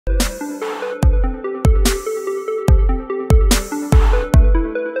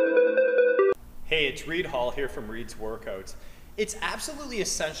it's Reed Hall here from Reed's Workouts. It's absolutely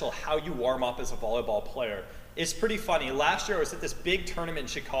essential how you warm up as a volleyball player. It's pretty funny. Last year I was at this big tournament in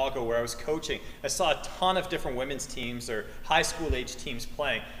Chicago where I was coaching. I saw a ton of different women's teams or high school age teams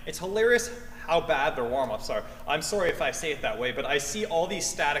playing. It's hilarious how bad their warm-ups are. I'm sorry if I say it that way, but I see all these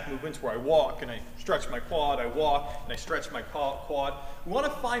static movements where I walk and I stretch my quad, I walk and I stretch my quad. We want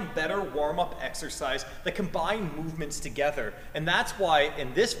to find better warm-up exercise that combine movements together. And that's why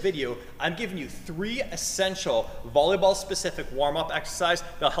in this video, I'm giving you 3 essential volleyball-specific warm-up exercises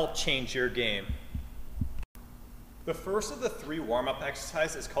that'll help change your game. The first of the 3 warm-up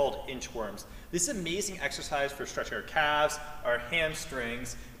exercises is called inchworms. This is an amazing exercise for stretching our calves, our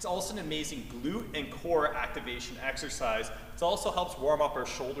hamstrings. It's also an amazing glute and core activation exercise. It also helps warm up our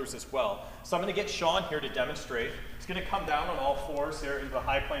shoulders as well. So I'm going to get Sean here to demonstrate. He's going to come down on all 4s here into the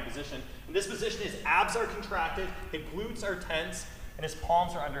high plank position. In this position, his abs are contracted, his glutes are tense, and his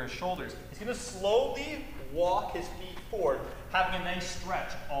palms are under his shoulders. He's going to slowly walk his feet forward, having a nice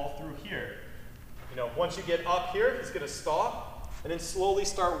stretch all through here. Once you get up here, he's going to stop and then slowly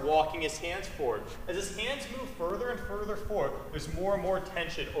start walking his hands forward. As his hands move further and further forward, there's more and more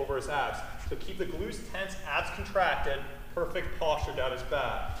tension over his abs. So keep the glutes tense, abs contracted, perfect posture down his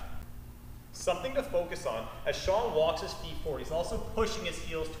back. Something to focus on, as Sean walks his feet forward, he's also pushing his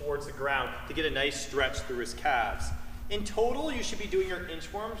heels towards the ground to get a nice stretch through his calves. In total, you should be doing your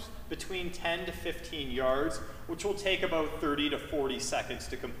inchworms between 10 to 15 yards, which will take about 30 to 40 seconds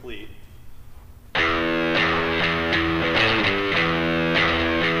to complete.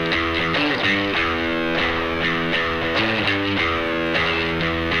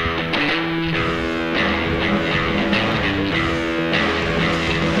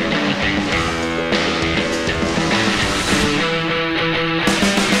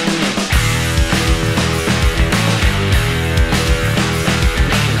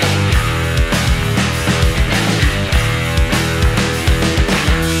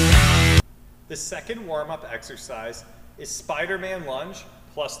 The second warm-up exercise is Spider-Man lunge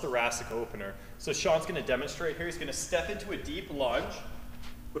plus thoracic opener. So Sean's going to demonstrate here. He's going to step into a deep lunge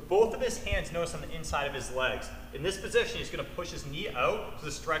with both of his hands, notice, on the inside of his legs. In this position, he's going to push his knee out to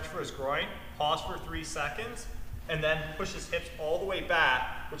the stretch for his groin, pause for 3 seconds, and then push his hips all the way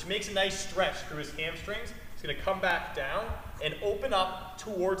back, which makes a nice stretch through his hamstrings. He's going to come back down and open up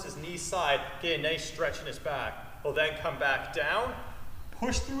towards his knee side, get a nice stretch in his back. He'll then come back down,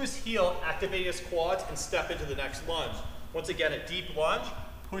 push through his heel, activate his quads, and step into the next lunge. Once again, a deep lunge,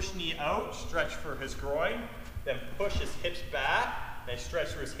 push knee out, stretch for his groin, then push his hips back, and stretch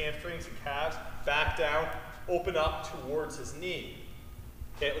through his hamstrings and calves, back down, open up towards his knee.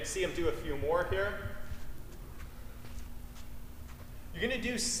 Okay, let's see him do a few more here. You're going to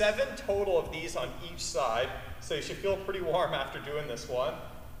do 7 total of these on each side, so you should feel pretty warm after doing this one.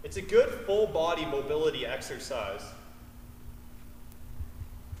 It's a good full body mobility exercise.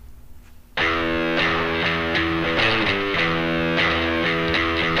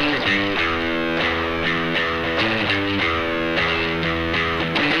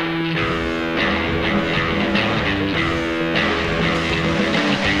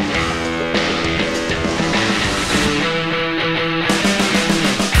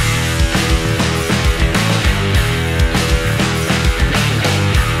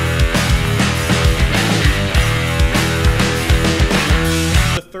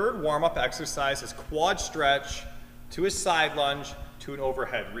 Warm-up exercise is quad stretch to a side lunge to an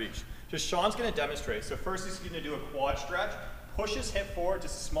overhead reach. So Sean's going to demonstrate. So first he's going to do a quad stretch, push his hip forward,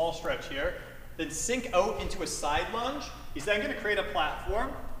 just a small stretch here, then sink out into a side lunge. He's then going to create a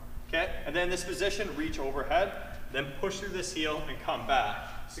platform, okay? And then in this position, reach overhead, then push through this heel and come back.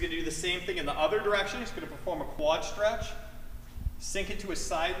 So he's going to do the same thing in the other direction. He's going to perform a quad stretch, sink into a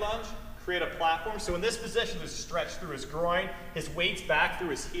side lunge, create a platform. So in this position, there's a stretch through his groin, his weight's back through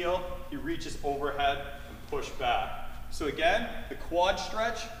his heel, he reaches overhead and push back. So again, the quad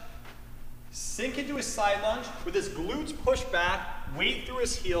stretch, sink into his side lunge with his glutes pushed back, weight through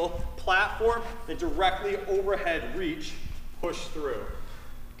his heel, platform, then directly overhead reach, push through.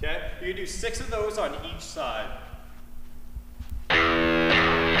 Okay, you're gonna do 6 of those on each side.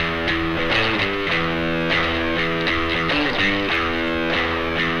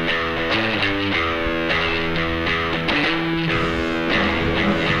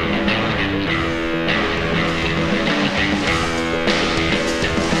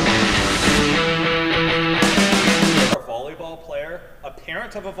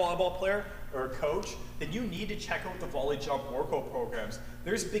 parent of a volleyball player or a coach, then you need to check out the volley jump workout programs.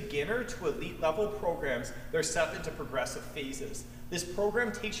 There's beginner to elite level programs that are set into progressive phases. This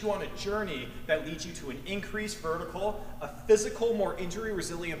program takes you on a journey that leads you to an increased vertical, a physical, more injury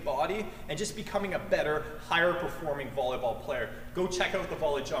resilient body, and just becoming a better, higher performing volleyball player. Go check out the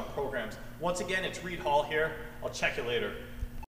volley jump programs. Once again, it's Reed Hall here. I'll check you later.